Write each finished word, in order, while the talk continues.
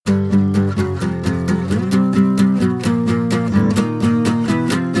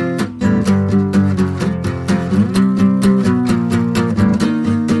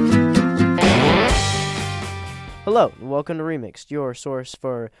welcome to Remixed, your source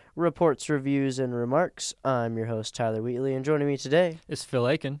for reports, reviews, and remarks. I'm your host, Tyler Wheatley, and joining me today, It's Phil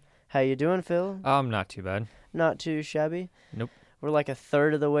Aiken. how you doing, Phil? Not too bad. Not too shabby? Nope. We're like a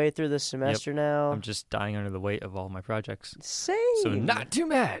third of the way through the semester now. I'm just dying under the weight of all my projects. Same. So not too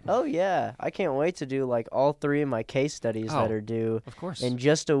mad. Oh, yeah. I can't wait to do, like, all three of my case studies that are due Of course. in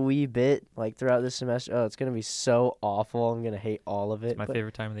just a wee bit, like, throughout this semester. Oh, it's going to be so awful. I'm going to hate all of it. It's my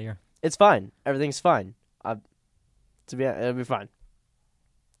favorite time of the year. It's fine. Everything's fine. It'll be fine.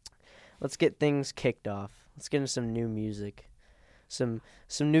 Let's get things kicked off. Let's get into some new music, some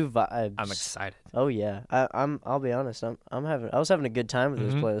new vibes. I'm excited. Oh yeah, I'll be honest. I was having a good time with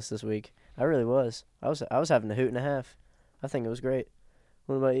this playlist this week. I really was. I was having a hoot and a half. I think it was great.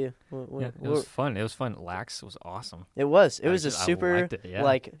 What about you? It was fun. It was fun. Lax was awesome. It was. It was I a super liked it, yeah.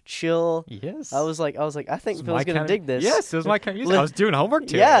 like chill. Yes. I was like, I think Phil's gonna dig this. Yes, it was my kind of music. I was doing homework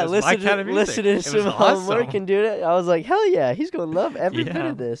too. Yeah, it was my kind of music. listening to some homework awesome. and doing it. I was like, hell yeah, he's gonna love every bit Yeah.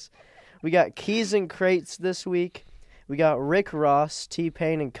 of this. We got Keys and Crates this week. We got Rick Ross,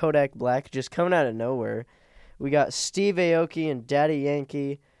 T-Pain, and Kodak Black just coming out of nowhere. We got Steve Aoki and Daddy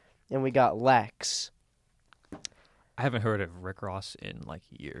Yankee, and we got Lax. I haven't heard of Rick Ross in like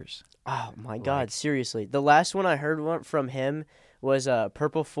years. Oh my God, seriously. The last one I heard from him was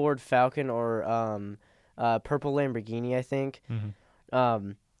Purple Ford Falcon or Purple Lamborghini, I think.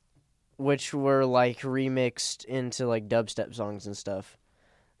 Mm-hmm. Which were like remixed into like dubstep songs and stuff.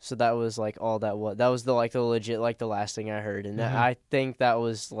 So that was like all that was. That was the legit the last thing I heard, and I think that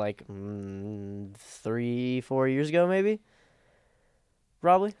was like 3-4 years ago, maybe.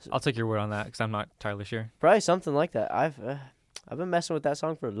 Probably. I'll take your word on that because I'm not entirely sure. Probably something like that. I've been messing with that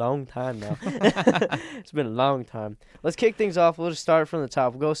song for a long time now. It's been a long time. Let's kick things off. We'll just start from the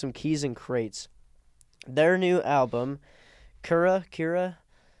top. We'll go with some Keys and Crates. Their new album, Kura.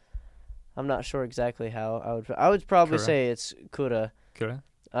 I'm not sure exactly how I would probably Kura. say it's Kura. Kura?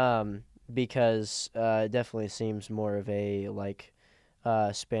 Because it definitely seems more of a like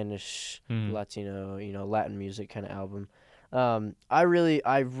Spanish, Latino, Latin music kind of album. I really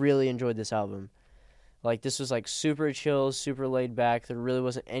enjoyed this album. Like, this was like super chill, super laid back. There really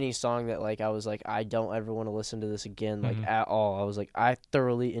wasn't any song that like I was like, I don't ever want to listen to this again, like at all. I was like, I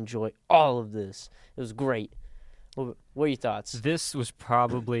thoroughly enjoy all of this. It was great. What are your thoughts? This was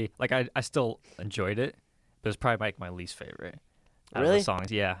probably like I still enjoyed it, but it's probably like my least favorite. Out Really? of the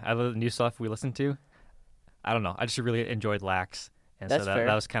songs, yeah. Out of the new stuff we listened to, I don't know. I just really enjoyed Lax, and That's so fair.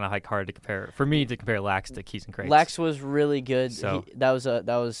 that was kind of like hard to compare for me to compare Lax to Keys and Crates. Lax was really good. So- That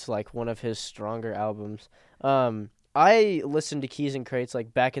was like one of his stronger albums. I listened to Keys and Crates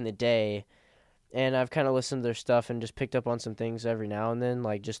like back in the day, and I've kind of listened to their stuff and just picked up on some things every now and then,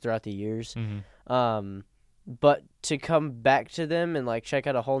 like just throughout the years. But to come back to them and like check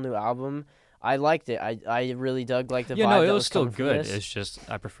out a whole new album, I liked it. I really dug like the vibe. no, it that was still coming from good. this. It's just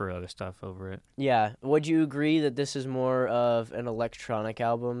I prefer other stuff over it. Yeah. Would you agree that this is more of an electronic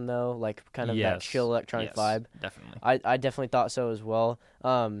album though, like kind of that Yes. chill electronic Yes, vibe? definitely. I definitely thought so as well.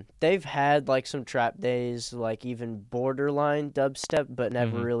 They've had like some trap days, like even borderline dubstep, but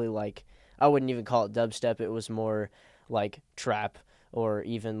never really like, I wouldn't even call it dubstep. It was more like trap or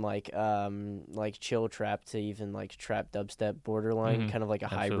even like chill trap to even like trap dubstep borderline, kind of like a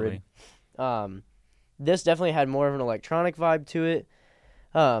hybrid. This definitely had more of an electronic vibe to it.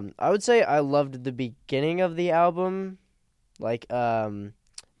 I would say I loved the beginning of the album, like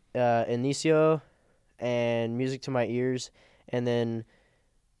Inicio and Music to My Ears, and then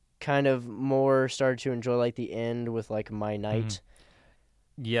kind of more started to enjoy like the end with like My Night.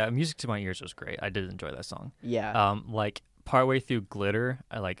 Yeah, Music to My Ears was great. I did enjoy that song. Yeah. Like partway through Glitter,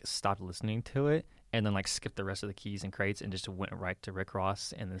 I like stopped listening to it and then like skipped the rest of the Keys and Crates and just went right to Rick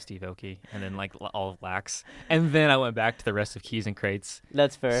Ross and then Steve Aoki and then like all of Lax. And then I went back to the rest of Keys and Crates.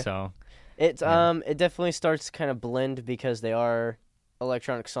 That's fair. So It definitely starts to kind of blend because they are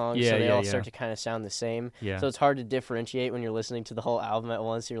electronic songs, so they all start to kind of sound the same. yeah. So it's hard to differentiate when you're listening to the whole album at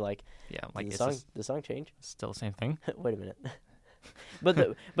once. You're like, yeah, like did it's the song change? still the same thing. Wait a minute.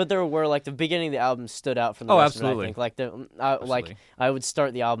 But there were like the beginning of the album stood out from the Oh, rest of it, I absolutely. think. Like Absolutely. I would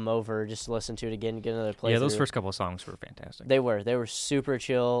start the album over just to listen to it again, get another playthrough. Yeah, those first couple of songs were fantastic. They were super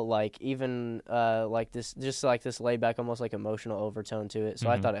chill, like even like this, just like this laid back, almost like emotional overtone to it. So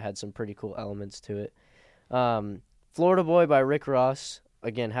I thought it had some pretty cool elements to it. Florida Boy by Rick Ross.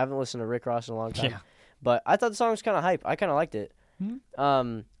 Again, haven't listened to Rick Ross in a long time, but I thought the song was kind of hype. I kind of liked it.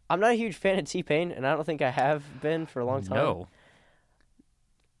 I'm not a huge fan of T-Pain, and I don't think I have been for a long time. No.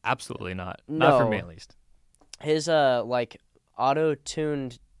 Absolutely not. Not for me, at least. His like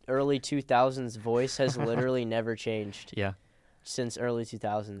auto-tuned early 2000s voice has literally never changed. Yeah. since early I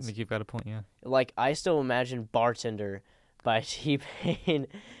 2000s. think you've got a point. Yeah. Like, I still imagine Bartender by T-Pain.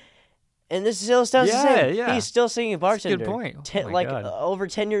 And this still sounds the same. Yeah. He's still singing Bartender. That's a good point. Oh my Like, God. over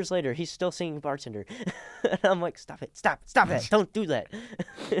 10 years later, he's still singing Bartender. And I'm like, stop it. Don't do that.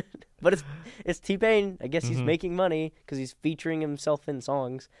 But it's T-Pain. I guess he's making money because he's featuring himself in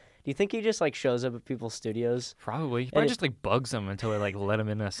songs. Do you think he just, like, shows up at people's studios? Probably. He probably just like bugs them until they like let him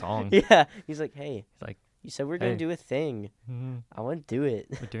in a song. Yeah. He's like, hey, He's like, you said we're going to hey. do a thing. I want to do it.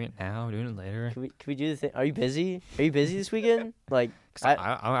 we're doing it now. We're doing it later. Can we do the thing? Are you busy? Are you busy this weekend? Like, 'Cause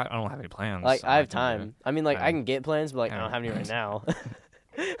I don't have any plans. like so I have can do time. I mean, like, I I- can get plans, but, like, I I don't have any right now.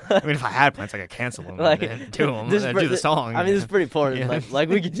 I mean, if I had plans, I could cancel them Like, and do them. this And is do the song. I mean, this is pretty important. Yeah. Like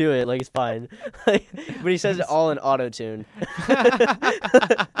we could do it. Like, it's fine. Like, but he says it all in auto-tune.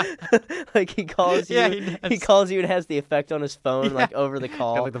 Like, he calls you. Yeah, He calls you and has the effect on his phone, like, over the Got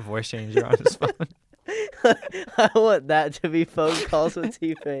call. like the voice changer on his phone. I want that to be phone calls with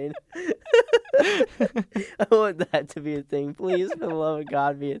T-Pain. I want that to be a thing. Please, for the love of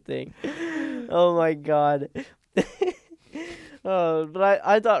God, be a thing. Oh, my God. But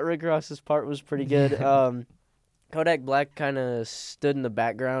I thought Rick Ross's part was pretty good. Kodak Black kind of stood in the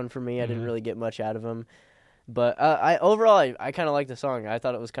background for me. I didn't really get much out of him. But I kind of liked the song. I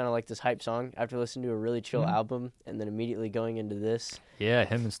thought it was kind of like this hype song after listening to a really chill album and then immediately going into this. Yeah,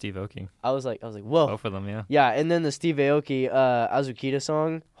 him and Steve Aoki. I was like, whoa. Both of them, yeah. Yeah, and then the Steve Aoki Azukita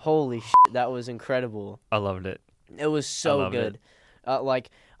song. Holy shit, that was incredible. I loved it. It was so loved good. Like,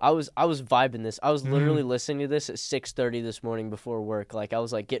 I was vibing this. I was literally listening to this at 6:30 this morning before work. Like, I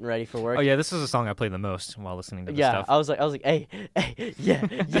was like getting ready for work. Oh yeah, this is a song I played the most while listening to this Yeah, stuff. I was like, hey, yeah.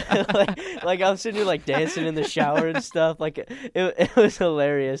 like I was sitting here like dancing in the shower and stuff. Like, it was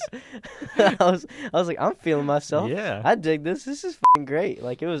hilarious. I was like, I'm feeling myself. Yeah. I dig this. This is fucking great.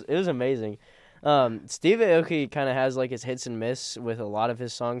 Like, it was amazing. Steve Aoki kind of has like his hits and miss with a lot of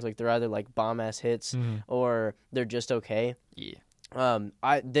his songs. Like, they're either like bomb ass hits or they're just okay. Yeah.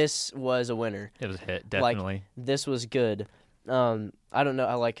 This was a winner. It was a hit, definitely. This was good. I don't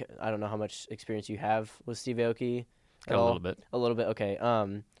know. I don't know how much experience you have with Steve Aoki. Got a little bit. A little bit. Okay.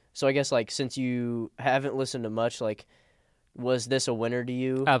 So I guess like since you haven't listened to much, like, was this a winner to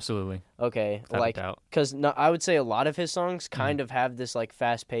you? Absolutely. Okay. Without a doubt. because I would say a lot of his songs kind of have this like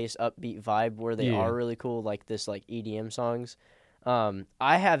fast paced, upbeat vibe where they are really cool, like this like EDM songs.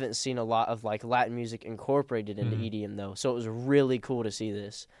 I haven't seen a lot of like Latin music incorporated into EDM though, so it was really cool to see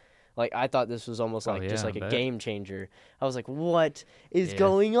this. Like, I thought this was almost like just like a game changer. I was like, what is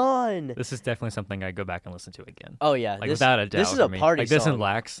going on? This is definitely something I go back and listen to again. Oh yeah, Like, without a doubt. This is for a me. party like this song. and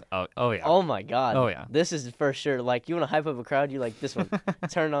Lax. Oh yeah. Oh my God. Oh, yeah. This is for sure. Like, you want to hype up a crowd, you like this one.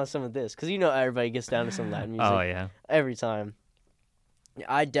 Turn on some of this, because you know everybody gets down to some Latin music. Oh yeah. Every time.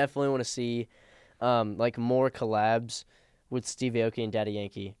 I definitely want to see like more collabs with Steve Aoki and Daddy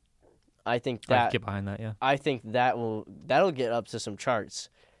Yankee. I think I that can get behind that. Yeah. I think that'll get up to some charts,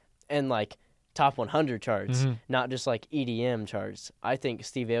 and like top 100 charts, not just like EDM charts. I think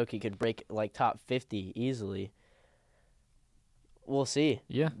Steve Aoki could break like top 50 easily. We'll see.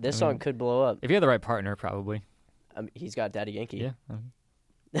 Yeah. This song could blow up. If you have the right partner, probably. He's got Daddy Yankee.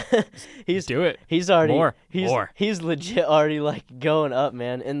 Yeah. He's Do it. He's already More. He's legit already like going up,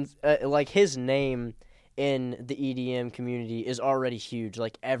 man. And like his name in the EDM community is already huge.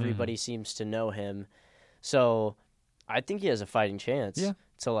 Like, everybody seems to know him. So I think he has a fighting chance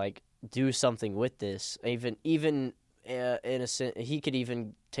to like do something with this. Even in a sense, he could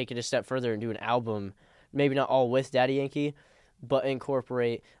even take it a step further and do an album, maybe not all with Daddy Yankee, but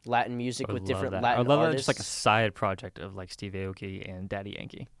incorporate Latin music with different Latin I love artists. that, just like a side project of like Steve Aoki and Daddy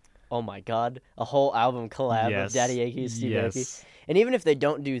Yankee. Oh my God, a whole album collab of Daddy Yankee and Steve Aoki. And even if they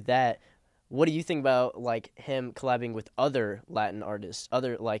don't do that, what do you think about like him collabing with other Latin artists?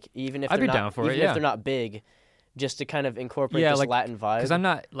 Other like even if I'd they're be not, down for it, even yeah. if they're not big, just to kind of incorporate Yeah, this like, Latin vibe. Because I'm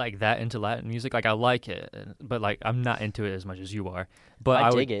not like that into Latin music. Like, I like it, but like I'm not into it as much as you are. But I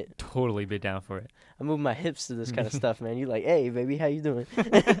would dig it. totally be down for it. I move my hips to this kind of stuff, man. You like, hey baby, how you doing?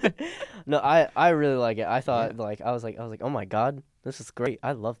 No, I really like it. I thought like I was like, oh my God, this is great.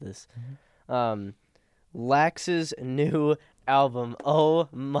 I love this. Lax's new album. Oh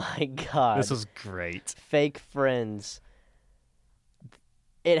my God, This was great. Fake Friends.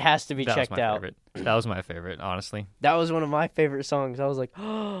 It has to be That checked was my out. favorite. That was my favorite, honestly. That was one of my favorite songs. I was like,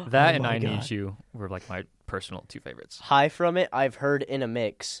 oh, That and my I God. Need You were like my personal two favorites. High from it, I've heard in a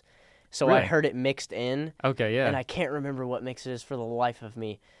mix. So I Really? heard it mixed in, Okay, yeah. and I can't remember what mix it is for the life of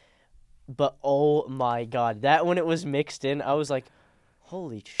me. But oh my God, that when it was mixed in, I was like,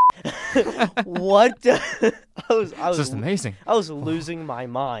 holy shit. What? I was It's just amazing. I was losing my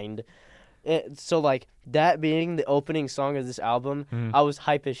mind. So like that being the opening song of this album, I was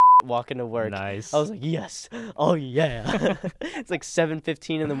hype as walking to work. Nice. I was like, yes, oh yeah. It's like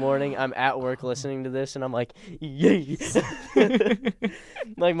 7:15 in the morning. I'm at work listening to this, and I'm like, yay.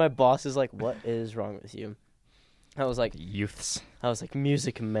 Like my boss is like, what is wrong with you? I was like, Youths.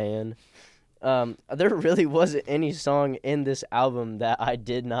 music man. There really wasn't any song in this album that I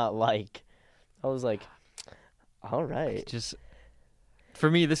did not like. I was like, all right. Just for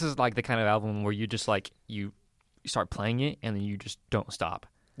me, this is like the kind of album where you just like you start playing it and then you just don't stop.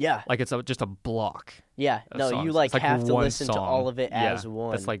 Yeah. Like it's just a block. Yeah. of No, songs. you like It's like have to one listen to song. all of it Yeah, as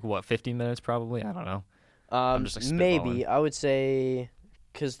one. That's like what 15 minutes probably. I don't know. I'm just, like, Maybe spitballing. I would say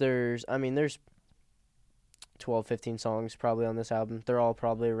because there's 12, 15 songs probably on this album. They're all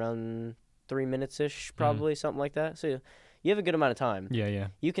probably around 3 minutes ish, probably something like that. So you have a good amount of time. Yeah.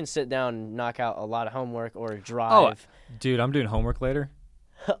 You can sit down and knock out a lot of homework or drive. Dude, I'm doing homework later.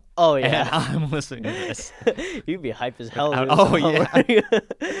 Oh And yeah, I'm listening to this. you'd be hype as hell. Oh, doing some yeah.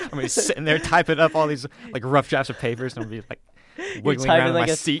 homework. I'm gonna be sitting there typing up all these like rough drafts of papers and I'll be like You're wiggling around typing in like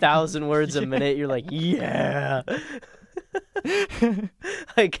my a seat. 1,000 words a minute. You're like, yeah.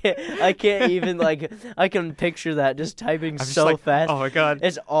 I can't even like. I can picture that just typing I'm just so like, fast. oh my god.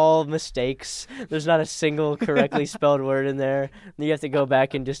 It's all mistakes. There's not a single correctly spelled word in there. You have to go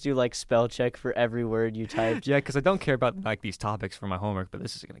back and just do like spell check for every word you typed. Yeah, because I don't care about like these topics for my homework, but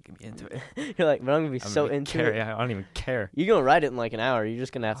this is gonna get me into it. You're like, but I'm gonna be I'm so gonna into care. it. Yeah, I don't even care. You're gonna write it in like an hour. You're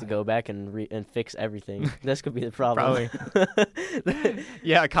just gonna have to go back and and fix everything. That's gonna be the problem.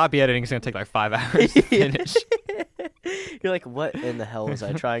 Yeah, copy editing is gonna take like 5 hours to finish. You're like, what in the hell was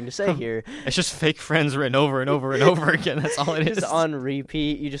I trying to say here? It's just fake friends written over and over and over again. That's all it is. Just on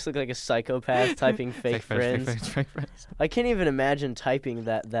repeat. You just look like a psychopath typing fake friends. Fake friends. I can't even imagine typing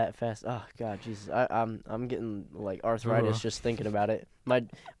that fast. Oh God, Jesus! I'm getting like arthritis just thinking about it.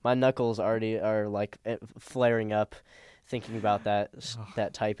 My knuckles already are like flaring up, thinking about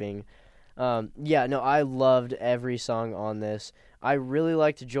that typing. Yeah, no, I loved every song on this. I really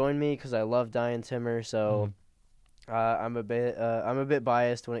liked "Join Me" because I love Diane Timmer, so I'm a bit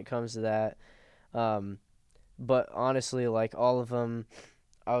biased when it comes to that. But honestly, like all of them,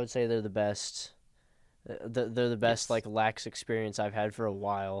 I would say they're the best. They're the best like lax experience I've had for a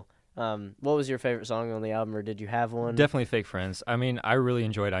while. What was your favorite song on the album, or did you have one? Definitely fake friends. I mean, I really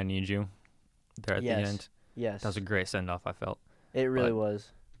enjoyed "I Need You" there at the end. Yes, That was a great send off. I felt it really was.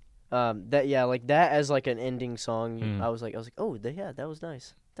 Like that as like an ending song. I was like, oh, that was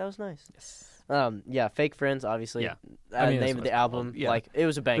nice. That was nice. Yes. Fake friends, obviously. Yeah. I mean, Name of the album. yeah. Like it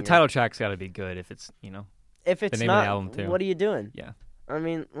was a banger. The title track's got to be good if it's If it's name of not, the album, too. what are you doing? Yeah. I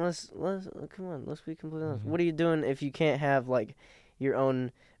mean, let's come on. Let's be completely honest. Mhm. What are you doing if you can't have like your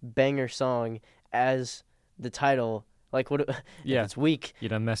own banger song as the title? Like what? If Yeah. it's weak. You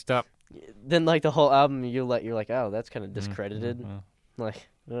done messed up. Then like the whole album, you're like, oh, that's kind of discredited. Mhm. Like,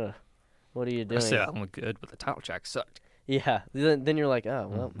 ugh, what are you The rest of doing? the album was good, but the title track sucked. Yeah. Then you're like, oh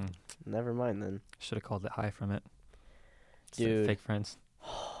well, Mhm. never mind then. Should have called it "High" from it. Instead of Dude. Fake Friends.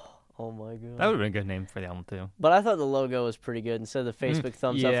 Oh my god. That would have been a good name for the album too. But I thought the logo was pretty good. Instead of the Facebook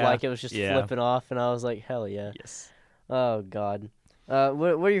thumbs up, yeah, like it was just yeah. flipping off, and I was like, hell yeah. Yes. Oh god.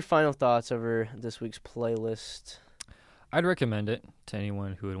 What are your final thoughts over this week's playlist? I'd recommend it to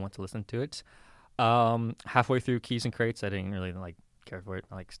anyone who would want to listen to it. Halfway through Keys and Crates, I didn't really care for it.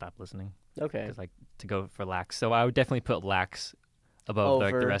 I stopped listening Okay. because to go for Lax. So I would definitely put Lax above the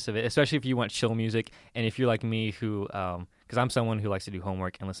Over. rest of it, especially if you want chill music and if you're like me who because I'm someone who likes to do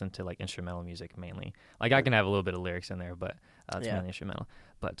homework and listen to like instrumental music mainly. Like I can have a little bit of lyrics in there, but it's mainly instrumental.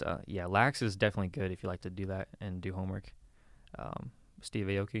 But yeah, Lax is definitely good if you like to do that and do homework. Steve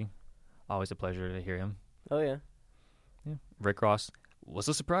Aoki, always a pleasure to hear him. Oh yeah. Yeah. Rick Ross was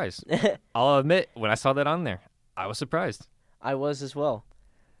a surprise. I'll admit, when I saw that on there, I was surprised. I was as well.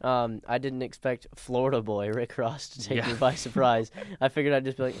 I didn't expect Florida Boy Rick Ross to take me Yeah. by surprise. I figured I'd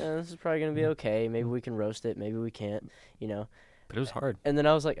just be like, this is probably gonna be okay. Maybe we can roast it. Maybe we can't. But it was hard. And then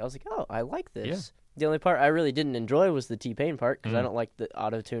I was like, oh, I like this. Yeah. The only part I really didn't enjoy was the T-Pain part because I don't like the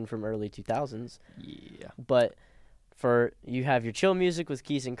auto-tune from early 2000s. Yeah. But you have your chill music with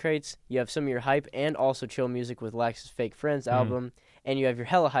Keys and Crates, you have some of your hype and also chill music with Lax's Fake Friends album, and you have your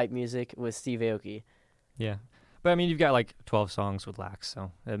hella hype music with Steve Aoki. Yeah. But I mean, you've got like 12 songs with Lax,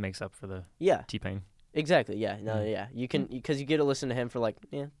 so that makes up for the T-Pain. Exactly. Yeah. No. Yeah. You can because you get to listen to him for like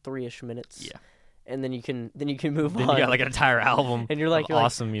 3-ish minutes. Yeah. And then you can move Then on. you got like an entire album and you're like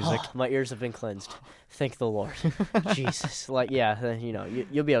awesome music. Oh, my ears have been cleansed. Thank the Lord. Jesus. Like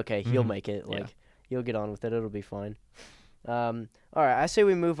you'll be okay. You'll make it. Like you'll get on with it. It'll be fine. All right. I say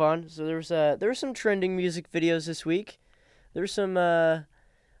we move on. So there were some trending music videos this week. There's some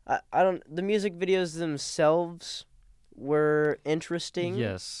I don't. The music videos themselves were interesting.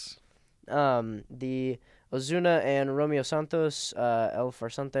 Yes. The Ozuna and Romeo Santos El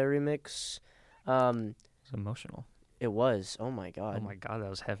Farsante remix. It's emotional. It was. Oh my god. Oh my god, that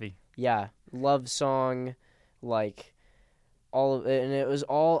was heavy. Yeah, love song, like all of it, and it was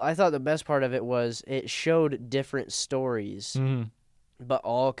all. I thought the best part of it was it showed different stories, but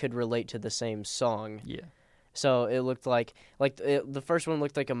all could relate to the same song. Yeah. So it looked like the first one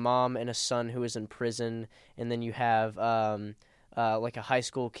looked like a mom and a son who was in prison, and then you have like a high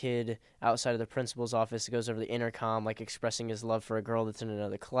school kid outside of the principal's office that goes over the intercom, like expressing his love for a girl that's in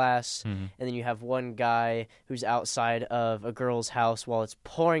another class, and then you have one guy who's outside of a girl's house while it's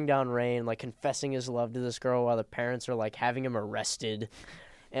pouring down rain, like confessing his love to this girl while the parents are like having him arrested,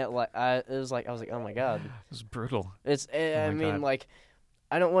 and I was like, oh my god, It was brutal. I mean, like.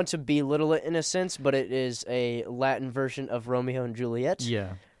 I don't want to belittle it in a sense, but it is a Latin version of Romeo and Juliet.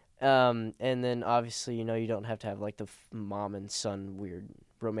 Yeah. And then obviously, you know, you don't have to have like the mom and son weird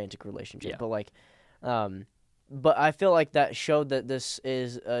romantic relationship, but like, but I feel like that showed that this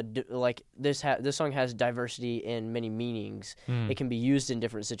is like this song has diversity in many meanings. It can be used in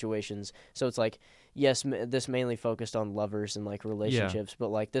different situations. So it's like, yes, this mainly focused on lovers and like relationships, but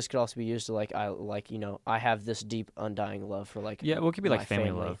like this could also be used to like I have this deep undying love for like well, it could be like family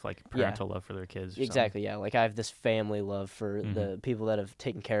family. love, like parental love for their kids. Or Exactly, yeah. Like I have this family love for the people that have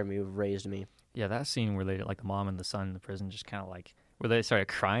taken care of me, who've raised me. Yeah, that scene where they like the mom and the son in the prison just kind of like where they started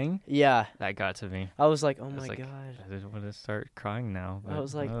crying. Yeah, that got to me. I was like, oh I was my like, god. I just want to start crying now. But, I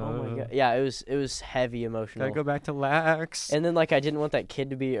was like, oh my god. Yeah, it was heavy emotional. Gotta go back to Lax. And then like I didn't want that kid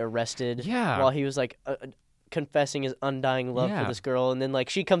to be arrested. Yeah. While he was like confessing his undying love for this girl, and then like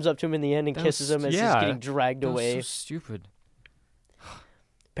she comes up to him in the end and kisses him as he's getting dragged away. Was so stupid.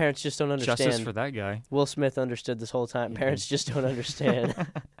 Parents just don't understand. Justice for that guy. Will Smith understood this whole time. Parents just don't understand.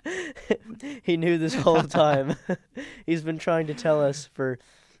 He knew this whole time. He's been trying to tell us for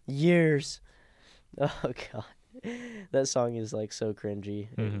years. Oh god, that song is like so cringy.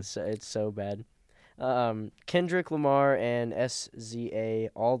 It's so bad. Kendrick Lamar and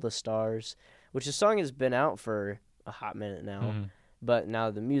SZA, All the Stars, which the song has been out for a hot minute now, but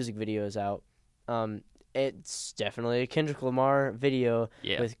now the music video is out. It's definitely a Kendrick Lamar video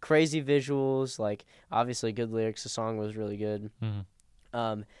with crazy visuals, like obviously good lyrics. The song was really good,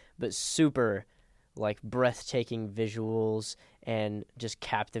 but super like breathtaking visuals and just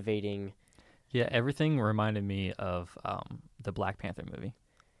captivating. Yeah, everything reminded me of the Black Panther movie.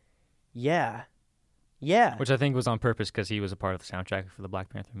 Yeah. Which I think was on purpose because he was a part of the soundtrack for the Black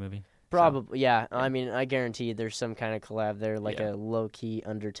Panther movie. Probably, yeah. I mean, I guarantee there's some kind of collab there, like a low-key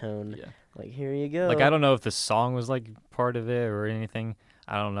undertone. Yeah. Like, here you go. Like, I don't know if the song was, like, part of it or anything.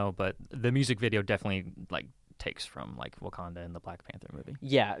 I don't know, but the music video definitely, like, takes from, like, Wakanda and the Black Panther movie.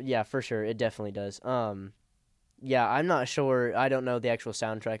 Yeah, for sure. It definitely does. Yeah, I'm not sure. I don't know the actual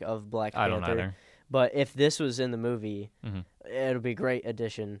soundtrack of Black Panther. I don't either. But if this was in the movie, it'll be a great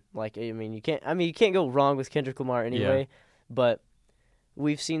addition. Like, you can't go wrong with Kendrick Lamar anyway, but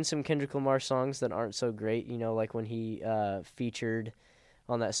we've seen some Kendrick Lamar songs that aren't so great, you know, like when he featured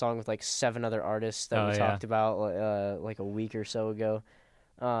on that song with like 7 other artists that we talked about like a week or so ago.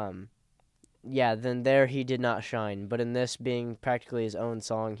 Then there he did not shine. But in this being practically his own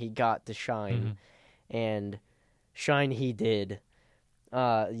song, he got to shine. And shine he did.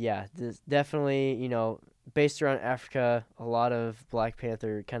 This definitely, you know, based around Africa, a lot of Black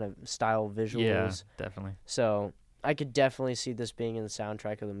Panther kind of style visuals. Yeah, definitely. So I could definitely see this being in the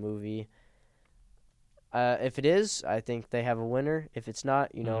soundtrack of the movie. If it is, I think they have a winner. If it's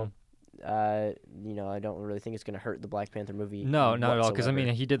not, you know, I don't really think it's going to hurt the Black Panther movie. No, not at all. Because I mean,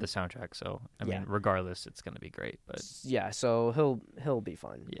 he did the soundtrack, so I mean, regardless, it's going to be great. But yeah, so he'll be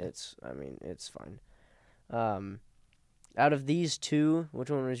fine. Yeah. It's fine. Out of these two, which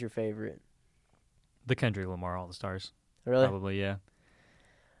one was your favorite? The Kendrick Lamar, All the Stars. Really? Probably, yeah.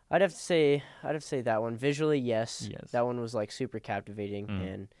 I'd have to say that one. Visually, yes. That one was like super captivating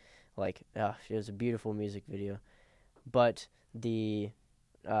and like it was a beautiful music video. But the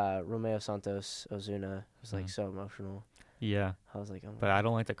Romeo Santos Ozuna was like so emotional. Yeah. I was like, oh my but God. I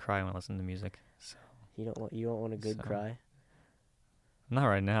don't like to cry when I listen to music. So you don't want a good cry? Not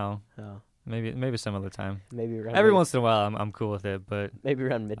right now. Oh. Maybe some other time. Maybe every once in a while I'm cool with it, but maybe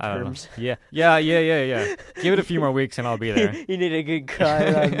around midterms. Yeah. Give it a few more weeks and I'll be there. You need a good cry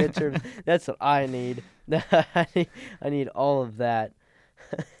around midterms. That's what I need. I need all of that.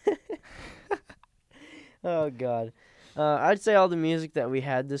 Oh God. I'd say all the music that we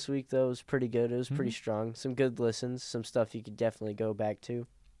had this week though was pretty good. It was pretty strong. Some good listens. Some stuff you could definitely go back to.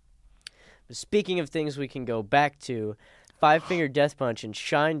 But speaking of things we can go back to, Five Finger Death Punch and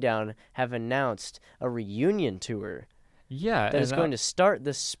Shinedown have announced a reunion tour Yeah, that is going to start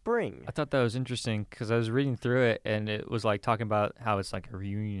this spring. I thought that was interesting because I was reading through it and it was like talking about how it's like a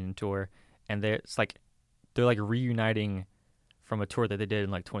reunion tour, and they're like reuniting from a tour that they did in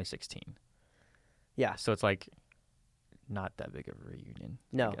like 2016. Yeah. So it's like not that big of a reunion.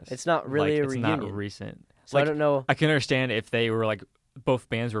 No, I guess. it's not really a it's reunion. Not recent. So like, I don't know. I can understand if they were like both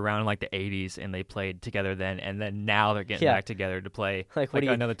bands were around in like the 80s and they played together then, and then now they're getting back together to play like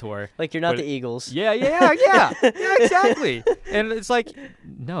another tour. Like you're not But the Eagles. Yeah, exactly. And it's like,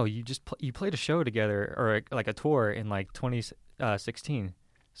 no, you just you played a show together or like a tour in like 2016,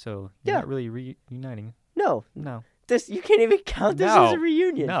 so you're not really reuniting. No, you can't even count this as a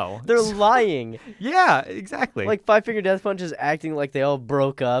reunion. No, they're lying. Yeah, exactly. Like Five Finger Death Punch is acting like they all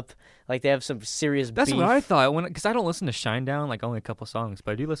broke up, like they have some serious That's beef. what I thought because I don't listen to Shinedown, like only a couple songs,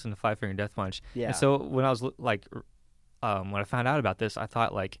 but I do listen to Five Finger Death Punch. Yeah. And so when I was like, when I found out about this, I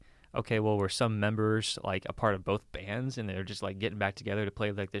thought like, okay, well, were some members like a part of both bands and they're just like getting back together to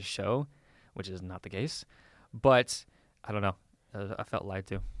play like this show, which is not the case. But I don't know. I felt lied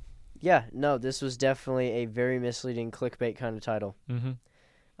to. Yeah, no, this was definitely a very misleading clickbait kind of title.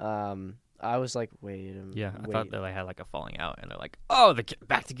 Mm-hmm. I was like, wait. Yeah, I thought they had like a falling out, and they're like, oh, they're getting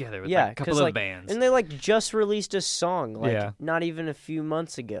back together with like, a couple of bands. And they like just released a song, like not even a few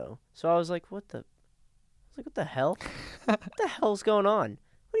months ago. So I was like, what the hell? What the hell's going on?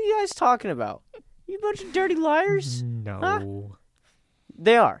 What are you guys talking about? You a bunch of dirty liars? No. Huh?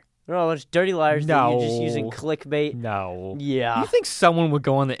 They are. They're all a bunch of dirty liars. No. You're just using clickbait. No. Yeah. You think someone would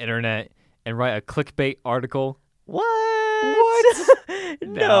go on the internet and write a clickbait article? What?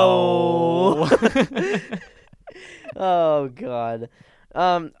 No. Oh, God.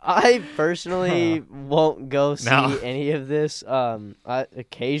 I personally won't go see any of this.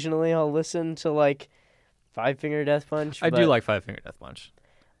 Occasionally I'll listen to like Five Finger Death Punch. I do like Five Finger Death Punch.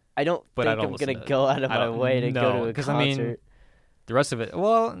 I don't think I'm going to go out of my way to go to a concert. I mean, the rest of it,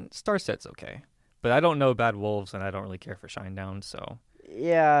 well, Starset's okay. But I don't know Bad Wolves, and I don't really care for Shinedown, so...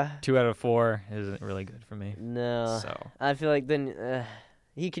 Yeah. 2 out of 4 isn't really good for me. No. So I feel like then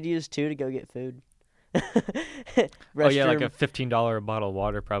he could use 2 to go get food. like a $15 a bottle of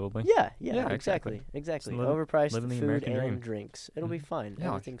water, probably. Yeah, exactly. Overpriced living the food American and dream. Drinks. It'll be fine. Yeah,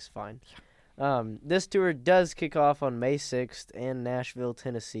 Everything's fine. This tour does kick off on May 6th in Nashville,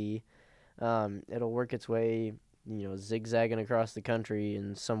 Tennessee. It'll work its way, zigzagging across the country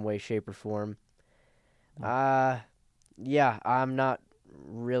in some way, shape, or form. Yeah, I'm not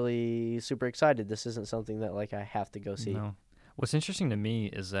really super excited. This isn't something that like I have to go see. No. What's interesting to me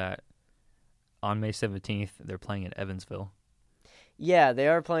is that on May 17th, they're playing in Evansville. Yeah, they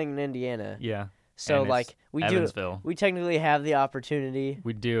are playing in Indiana. Yeah. So like we technically have the opportunity.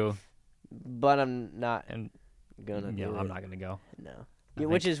 We do. But I'm not gonna do it. I'm not gonna go. No.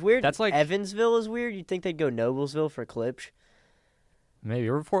 Which is weird. That's like Evansville is weird. You'd think they'd go Noblesville for Klipsch. Maybe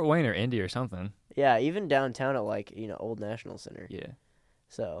or Fort Wayne or Indy or something. Yeah, even downtown at like, Old National Center. Yeah.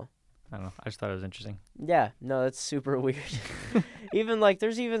 So I don't know. I just thought it was interesting. Yeah, no, that's super weird. Even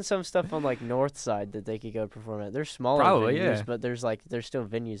there's even some stuff on like North Side that they could go perform at. There's smaller venues, but there's still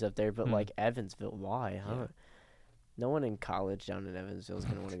venues up there. But like Evansville, why? Huh? No one in college down in Evansville is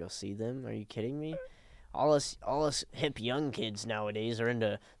gonna want to go see them. Are you kidding me? All us hip young kids nowadays are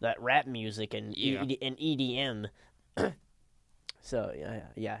into that rap music and EDM. So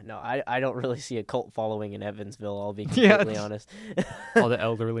no, I don't really see a cult following in Evansville. I'll be completely honest. All the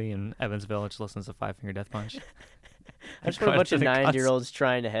elderly in Evansville just listens to Five Finger Death Punch. I just put a bunch of 9-year-olds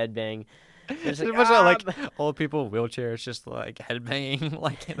trying to headbang. There's a bunch of like old people in wheelchairs just like headbanging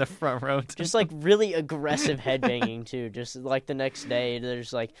like in the front row. Just like really aggressive headbanging too. Just like the next day,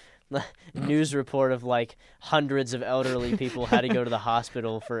 there's like news report of like hundreds of elderly people had to go to the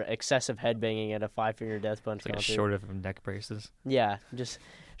hospital for excessive headbanging at a Five Finger Death Punch concert. A shortage of neck braces. Yeah, just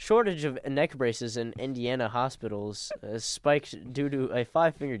shortage of neck braces in Indiana hospitals spiked due to a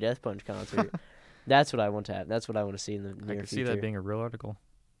Five Finger Death Punch concert. That's what I want to have. That's what I want to see in the near future. I can see that being a real article.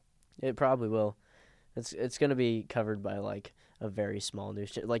 It probably will. It's going to be covered by like a very small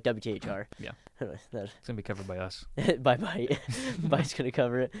news like WTHR. Yeah. It's going to be covered by us. by Byte. Byte's going to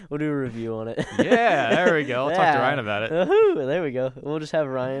cover it. We'll do a review on it. Yeah, there we go. I'll talk to Ryan about it. There we go. We'll just have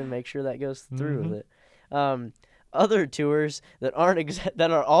Ryan make sure that goes through with it. Other tours that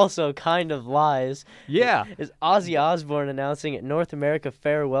that are also kind of lies. Yeah. Is Ozzy Osbourne announcing a North America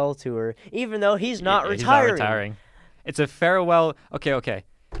farewell tour, even though he's not retiring. He's not retiring. It's a farewell. Okay.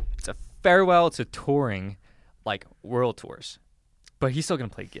 It's a farewell to touring, like world tours, but he's still gonna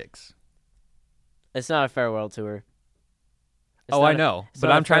play gigs. It's not a farewell tour. I know,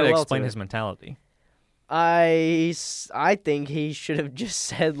 but I'm trying to explain his mentality. I think he should have just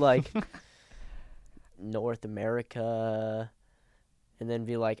said like North America, and then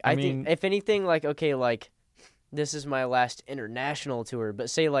be like, I think if anything, like, okay, like this is my last international tour, but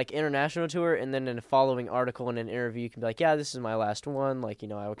say like international tour, and then in a following article in an interview, you can be like, yeah, this is my last one. Like, you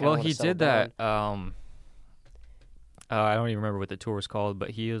know, I would. Well, he did that. I don't even remember what the tour was called, but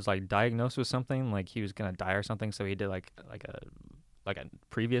he was like diagnosed with something, like he was gonna die or something. So he did like a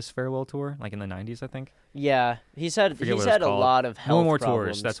previous farewell tour, like in the 90s, I think. Yeah, he's had a lot of health No More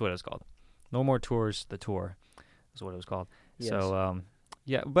problems. Tours. That's what it's called. No More Tours. The tour is what it was called. Yes. So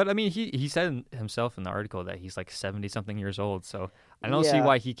yeah, but I mean, he said himself in the article that he's like 70 something years old. So I don't see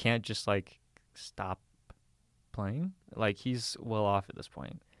why he can't just like stop playing. Like he's well off at this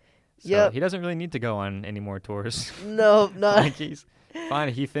point. So he doesn't really need to go on any more tours. No, not. Like he's fine.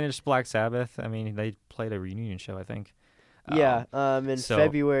 He finished Black Sabbath. I mean, they played a reunion show, I think. In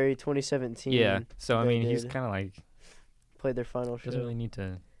February 2017. Yeah, so I mean, he's kind of like played their final show. Doesn't really need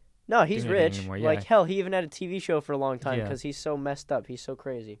to. No, he's rich. Anymore, yeah. Like hell, he even had a TV show for a long time because he's so messed up. He's so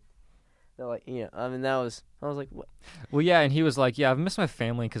crazy. They're like, I mean, I was like, what? Well, yeah, and he was like, yeah, I've missed my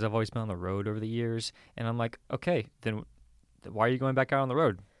family because I've always been on the road over the years, and I'm like, okay, then why are you going back out on the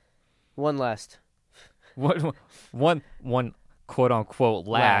road? One quote unquote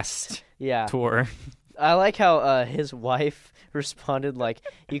last tour. I like how his wife responded like,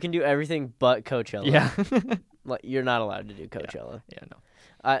 "You can do everything but Coachella." Yeah, like you're not allowed to do Coachella. Yeah, no.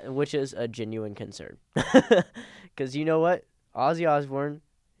 Which is a genuine concern, because you know what, Ozzy Osbourne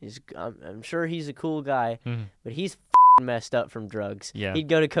I'm sure he's a cool guy, but he's messed up from drugs. Yeah, he'd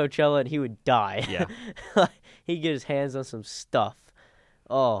go to Coachella and he would die. Yeah, he'd get his hands on some stuff.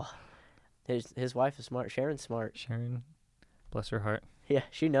 Oh, his wife is smart. Sharon's smart. Sharon, bless her heart. Yeah,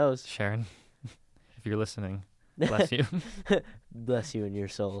 she knows. Sharon, if you're listening, bless you. Bless you in your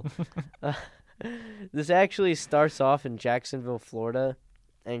soul. This actually starts off in Jacksonville, Florida,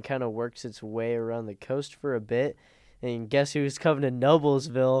 and kind of works its way around the coast for a bit. And guess who's coming to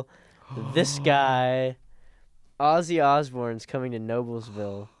Noblesville? This guy. Ozzy Osbourne's coming to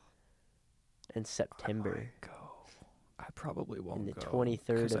Noblesville in September. I probably won't go. The 23rd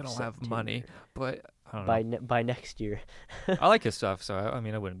because of I don't September. have money, but I don't know. By next year. I like his stuff, so I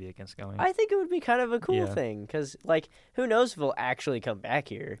mean, I wouldn't be against going. I think it would be kind of a cool thing, because, like, who knows if he'll actually come back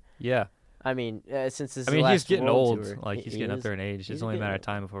here. Yeah. I mean, since this is the last he's getting World old. Tour, like, he's getting up there in age. It's only a matter of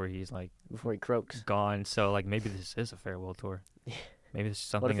time before he's, like... Before he croaks. Gone. So, like, maybe this is a farewell tour. Maybe this is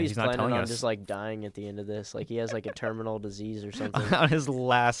something what if he's not telling on us. just, like, dying at the end of this? Like, he has, like, a terminal disease or something. On his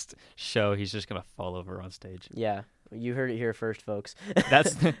last show, he's just going to fall over on stage. Yeah. You heard it here first, folks.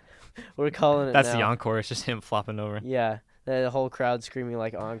 That's We're calling it That's now. the encore. It's just him flopping over. Yeah. The whole crowd screaming,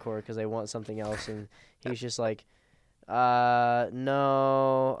 like, encore because they want something else. And he's just like, no,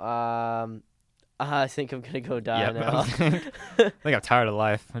 I think I'm going to go die now. I think I'm tired of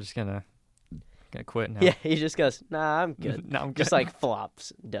life. I'm just going to quit now. Yeah, he just goes, nah, I'm good. No, I'm good. Just, like,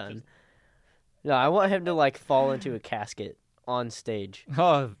 flops. Done. No, I want him to, like, fall into a casket on stage.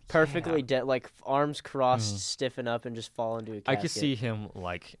 Oh, perfectly dead, like arms crossed, stiffen up, and just fall into a casket. I could see him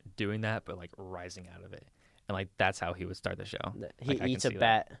like doing that, but like rising out of it, and like that's how he would start the show. He like, eats a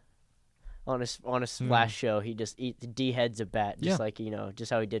bat on his last show. He just de-heads a bat, just like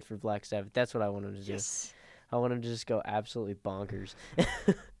just how he did for Black Sabbath. That's what I want him to do. I want him to just go absolutely bonkers.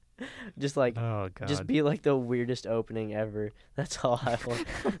 Just like, just be like the weirdest opening ever. That's all I want.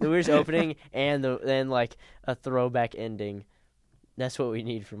 The weirdest opening and then like a throwback ending. That's what we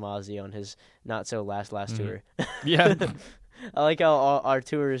need from Ozzy on his not so last tour. Yeah. I like how all our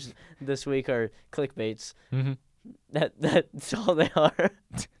tours this week are clickbaits. That's all they are.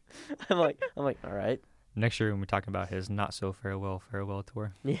 I'm like, all right. Next year when we're talking about his not so farewell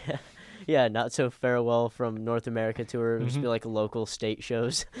tour. Yeah. Yeah, not so farewell from North America tour. It'll just be like local state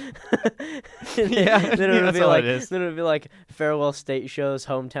shows. Yeah, then it'll that's be all like it is. then it'll be like farewell state shows,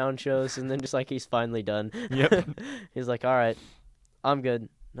 hometown shows, and then just like he's finally done. Yep. He's like, all right, I'm good.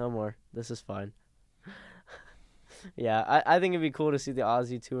 No more. This is fine. Yeah, I think it'd be cool to see the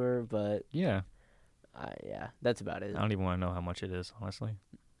Ozzy tour, but yeah, that's about it. I don't even want to know how much it is, honestly.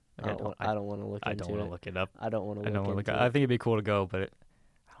 I don't want to look into it. I don't want to look it up. I don't want to look into it. I think it'd be cool to go, but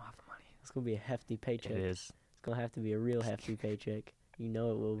I don't have the money. It's gonna be a hefty paycheck. It is. It's gonna have to be a real hefty paycheck. You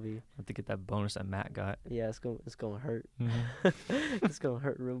know it will be. I have to get that bonus that Matt got. Yeah, it's gonna hurt. It's gonna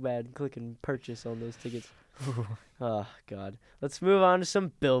hurt real bad. Clicking purchase on those tickets. Oh God. Let's move on to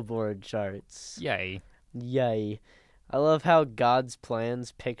some Billboard charts. Yay. I love how God's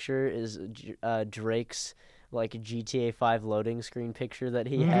Plans picture is Drake's like GTA 5 loading screen picture that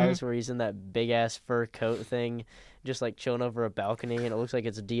he has, where he's in that big ass fur coat thing, just like chilling over a balcony, and it looks like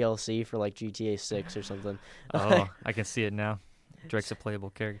it's a DLC for like GTA 6 or something. Oh, I can see it now. Drake's a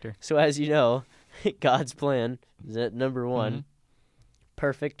playable character. So as you know, God's Plan is at number 1. Mm-hmm.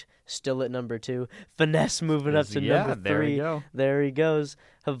 Perfect, still at number 2. Finesse moving up to number 3. There we go. There he goes.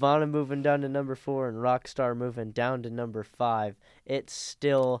 Havana moving down to number 4, and Rockstar moving down to number 5. It's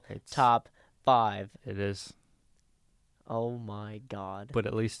still top 5. It is. Oh my God. But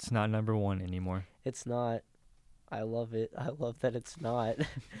at least it's not number 1 anymore. It's not. I love it. I love that it's not.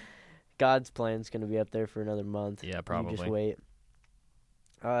 God's Plan's going to be up there for another month. Yeah, probably. You just wait.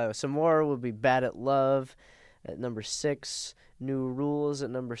 Some more will be Bad at Love at number 6. New Rules at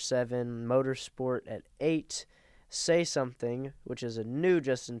number 7. Motorsport at 8. Say Something, which is a new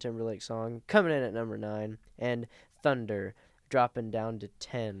Justin Timberlake song, coming in at number 9. And Thunder, dropping down to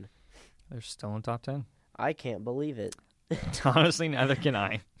 10. They're still in top 10. I can't believe it. Honestly, neither can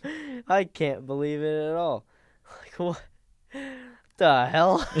I. I can't believe it at all. Like, what the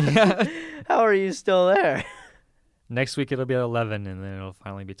hell? Yeah. How are you still there? Next week it'll be at 11, and then it'll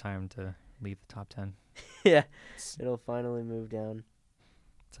finally be time to leave the top 10. Yeah, it'll finally move down.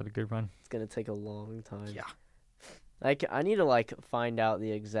 It's had a good run. It's going to take a long time. Yeah. I need to, like, find out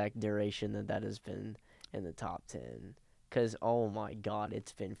the exact duration that has been in the top 10. Because, oh, my God,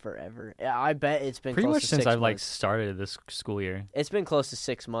 it's been forever. Yeah, I bet it's been pretty close much to since 6 I've, months. started this school year. It's been close to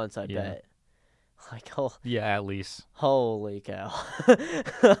 6 months, I Yeah. bet. Like, oh, Yeah, at least. holy cow.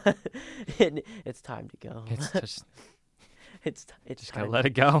 It's time to go. It's just, It's just time gotta let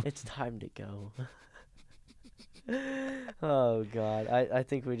it go. It's time to go. Oh, God. I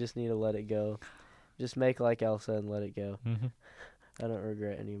think we just need to let it go. Just make like Elsa and let it go. Mm-hmm. I don't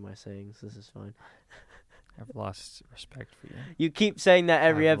regret any of my sayings. This is fine. I've lost respect for you. You keep saying that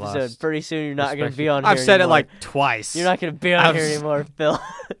every I've episode. lost Pretty soon you're not going to respect be for- on here I've said anymore. it like twice. You're not going to be on here anymore, Phil.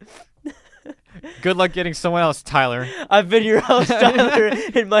 Good luck getting someone else, Tyler. I've been your host, Tyler,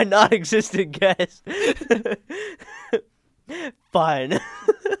 and my non-existent guest. Fine.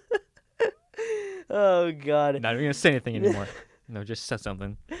 Oh, God. Not even gonna say anything anymore. No, just said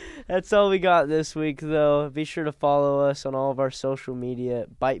something. That's all we got this week, though. Be sure to follow us on all of our social media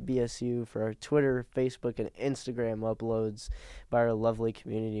at ByteBSU for our Twitter, Facebook, and Instagram uploads by our lovely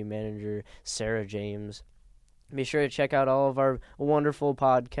community manager, Sarah James. Be sure to check out all of our wonderful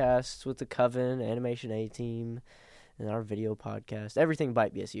podcasts with the Coven, Animation A-Team, and our video podcast. Everything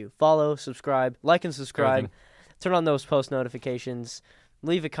ByteBSU. Follow, subscribe, like and subscribe. Everything. Turn on those post notifications.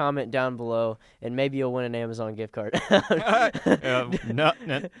 Leave a comment down below, and maybe you'll win an Amazon gift card. No.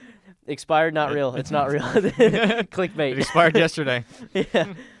 Expired, not real. It's not real. Clickbait. It expired yesterday.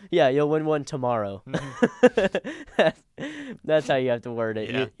 Yeah, you'll win one tomorrow. That's how you have to word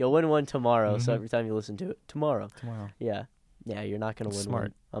it. Yeah. You'll win one tomorrow, so Mhm. every time you listen to it, tomorrow. Tomorrow. Yeah, you're not going to win Smart.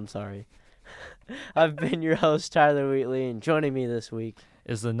 one. I'm sorry. I've been your host, Tyler Wheatley, and joining me this week,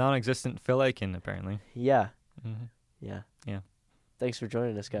 Is the non-existent Phil Aiken, apparently. yeah. Mm-hmm. Yeah. Yeah. Thanks for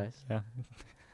joining us, guys. Yeah.